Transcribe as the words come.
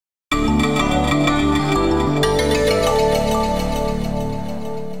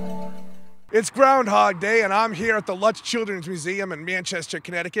It's Groundhog Day, and I'm here at the Lutz Children's Museum in Manchester,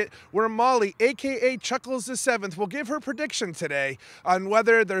 Connecticut, where Molly, aka Chuckles VII, will give her prediction today on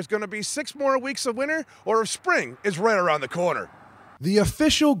whether there's going to be 6 more weeks of winter or if spring is right around the corner. The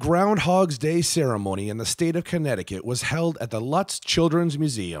official Groundhog's Day ceremony in the state of Connecticut was held at the Lutz Children's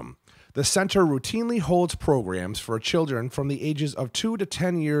Museum. The center routinely holds programs for children from the ages of 2 to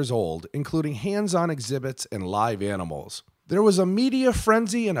 10 years old, including hands-on exhibits and live animals. There was a media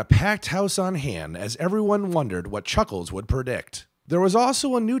frenzy and a packed house on hand as everyone wondered what Chuckles would predict. There was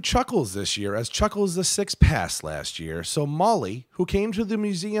also a new Chuckles this year as Chuckles VI passed last year, so Molly, who came to the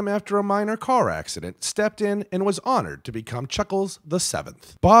museum after a minor car accident, stepped in and was honored to become Chuckles VII.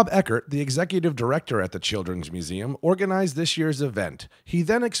 Bob Eckert, the executive director at the Children's Museum, organized this year's event. He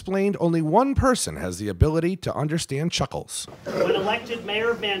then explained only one person has the ability to understand Chuckles. When elected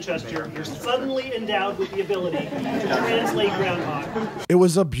mayor of Manchester, you're suddenly endowed with the ability to translate groundhog. It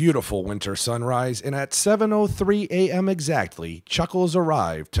was a beautiful winter sunrise, and at 7:03 a.m. exactly, Chuckles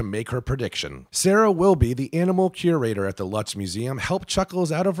arrived to make her prediction. Sarah Wilby, the animal curator at the Lutz Museum, helped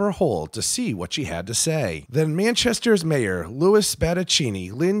Chuckles out of her hole to see what she had to say. Then Manchester's mayor, Louis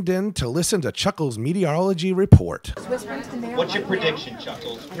Spadaccini, leaned in to listen to Chuckles' meteorology report. What's your prediction,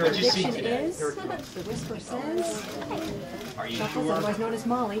 Chuckles? What did you see today? The whisper says, Are you Chuckles, sure? otherwise known as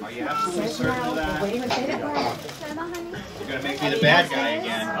Molly, Are you absolutely says certain now, of that? we're waiting on favorite word. You're going to make me the bad guy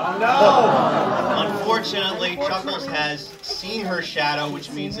again. Oh no! Unfortunately, Chuckles has seen her shadow,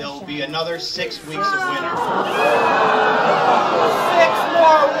 which means there will be another 6 weeks of winter. 6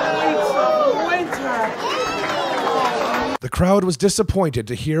 more weeks of winter! The crowd was disappointed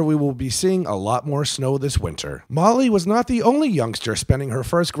to hear we will be seeing a lot more snow this winter. Molly was not the only youngster spending her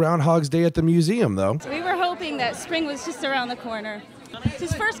first Groundhog's Day at the museum, though. We were hoping that spring was just around the corner. It's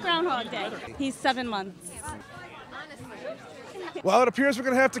his first Groundhog Day. He's 7 months. Well, it appears we're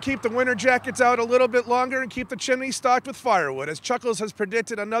going to have to keep the winter jackets out a little bit longer and keep the chimney stocked with firewood, as Chuckles has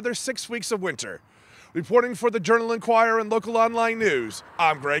predicted another 6 weeks of winter. Reporting for the Journal Inquirer and local online news,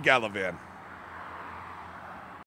 I'm Greg Gallivan.